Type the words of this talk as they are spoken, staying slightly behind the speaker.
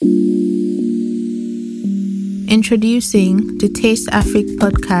Introducing the Taste Afrique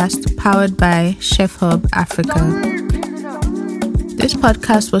podcast powered by Chef Hub Africa. This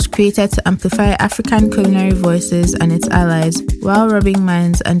podcast was created to amplify African culinary voices and its allies while rubbing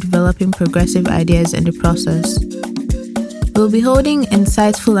minds and developing progressive ideas in the process. We'll be holding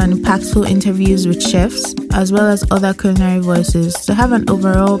insightful and impactful interviews with chefs as well as other culinary voices to have an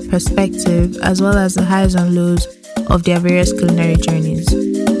overall perspective as well as the highs and lows of their various culinary journeys.